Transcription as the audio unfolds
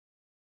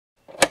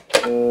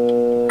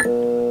In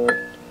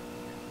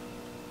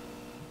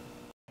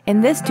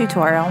this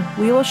tutorial,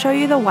 we will show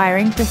you the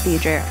wiring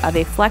procedure of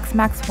a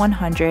FLEXmax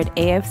 100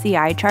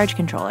 AFCI charge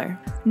controller.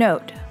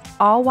 Note,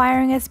 all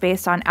wiring is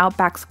based on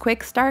OutBack's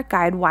Quick Start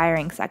Guide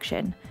wiring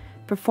section.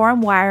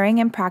 Perform wiring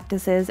and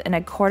practices in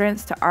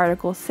accordance to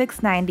Article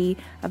 690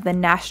 of the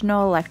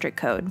National Electric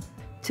Code.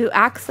 To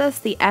access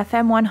the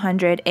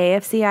FM100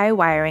 AFCI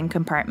wiring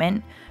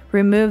compartment,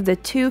 remove the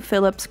 2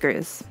 Phillips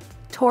screws.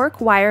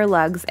 Torque wire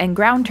lugs and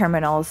ground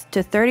terminals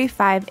to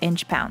 35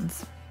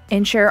 inch-pounds.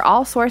 Ensure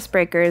all source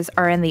breakers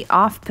are in the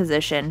off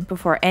position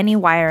before any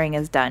wiring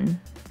is done.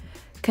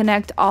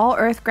 Connect all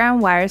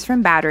earth-ground wires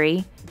from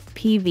battery,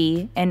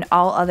 PV, and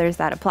all others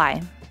that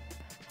apply.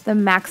 The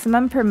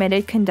maximum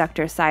permitted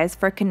conductor size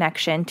for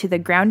connection to the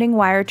grounding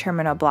wire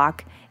terminal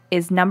block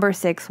is number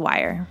 6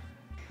 wire.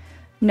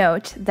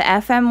 Note, the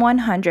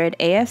FM100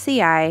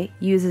 AFCI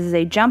uses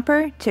a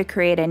jumper to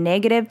create a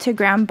negative to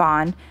ground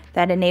bond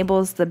that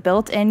enables the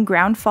built-in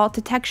ground fault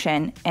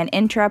detection and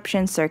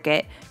interruption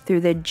circuit through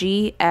the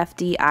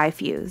GFDI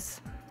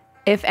fuse.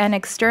 If an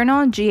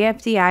external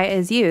GFDI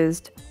is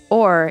used,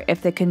 or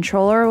if the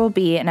controller will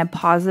be in a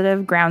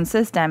positive ground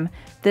system,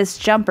 this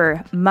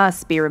jumper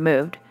must be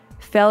removed.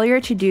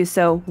 Failure to do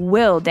so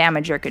will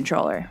damage your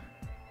controller.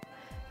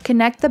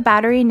 Connect the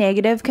battery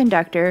negative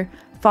conductor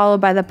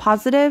followed by the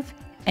positive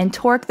and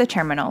torque the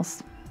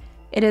terminals.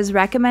 It is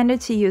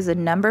recommended to use a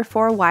number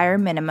 4 wire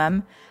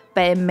minimum,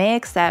 but it may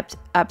accept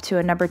up to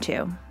a number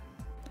 2.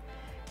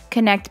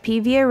 Connect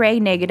PV array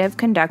negative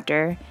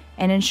conductor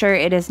and ensure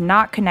it is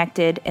not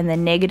connected in the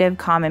negative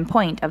common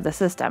point of the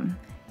system.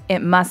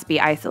 It must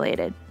be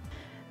isolated.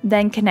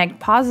 Then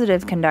connect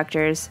positive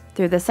conductors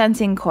through the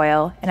sensing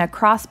coil in a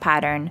cross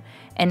pattern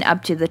and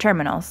up to the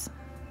terminals.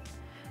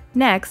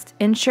 Next,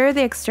 ensure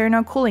the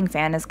external cooling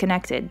fan is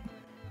connected.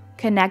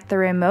 Connect the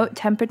remote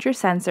temperature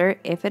sensor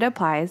if it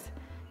applies,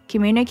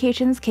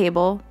 communications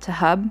cable to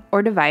hub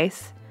or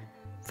device.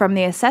 From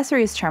the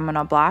accessories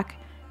terminal block,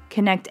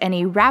 connect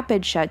any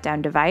rapid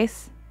shutdown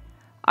device,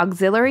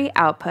 auxiliary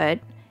output,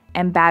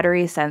 and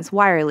battery sense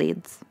wire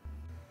leads.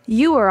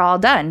 You are all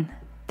done!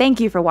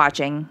 Thank you for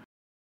watching.